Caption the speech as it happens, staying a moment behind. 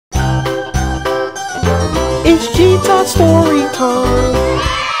gTots story time.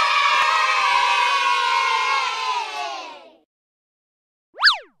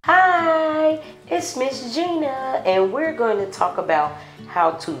 Hi, it's Miss Gina, and we're going to talk about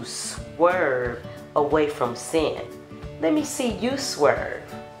how to swerve away from sin. Let me see you swerve.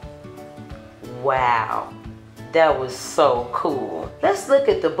 Wow, that was so cool. Let's look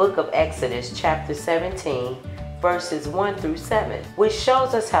at the book of Exodus chapter 17, verses 1 through 7, which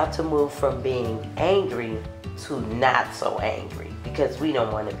shows us how to move from being angry to not so angry, because we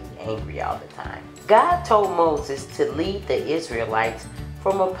don't want to be angry all the time. God told Moses to lead the Israelites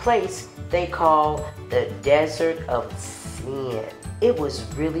from a place they call the Desert of Sin. It was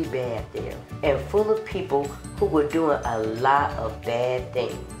really bad there and full of people who were doing a lot of bad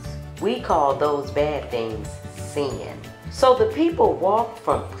things. We call those bad things sin. So the people walked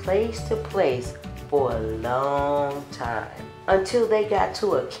from place to place for a long time until they got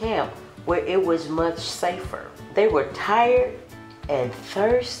to a camp where it was much safer. They were tired and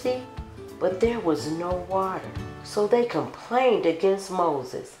thirsty, but there was no water. So they complained against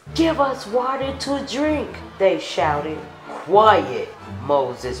Moses. "Give us water to drink," they shouted. "Quiet,"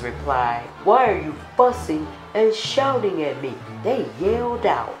 Moses replied. "Why are you fussing and shouting at me?" They yelled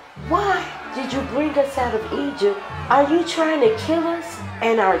out. "Why did you bring us out of Egypt? Are you trying to kill us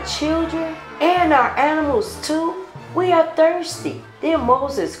and our children and our animals too? We are thirsty." Then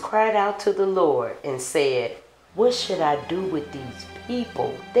Moses cried out to the Lord and said, "What should I do with these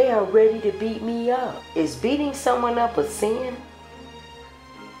people? They are ready to beat me up." Is beating someone up a sin?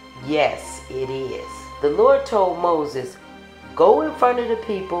 Yes, it is. The Lord told Moses, "Go in front of the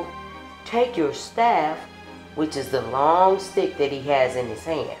people, take your staff," which is the long stick that he has in his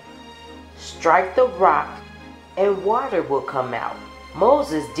hand, "strike the rock, and water will come out."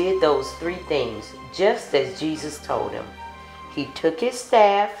 Moses did those three things just as Jesus told him. He took his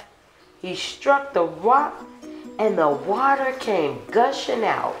staff, he struck the rock, and the water came gushing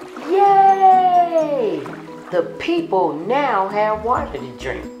out. Yay! The people now have water to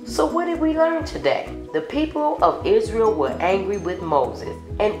drink. So what did we learn today? The people of Israel were angry with Moses,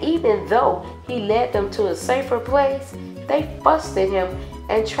 and even though he led them to a safer place, they fussed at him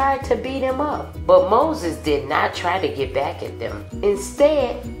and tried to beat him up. But Moses did not try to get back at them.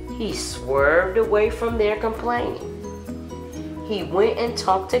 Instead, he swerved away from their complaining. He went and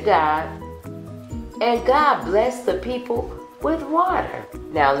talked to God, and God blessed the people with water.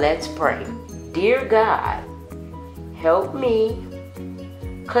 Now let's pray. Dear God, help me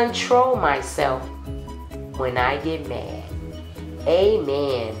control myself when I get mad.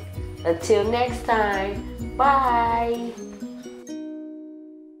 Amen. Until next time, bye.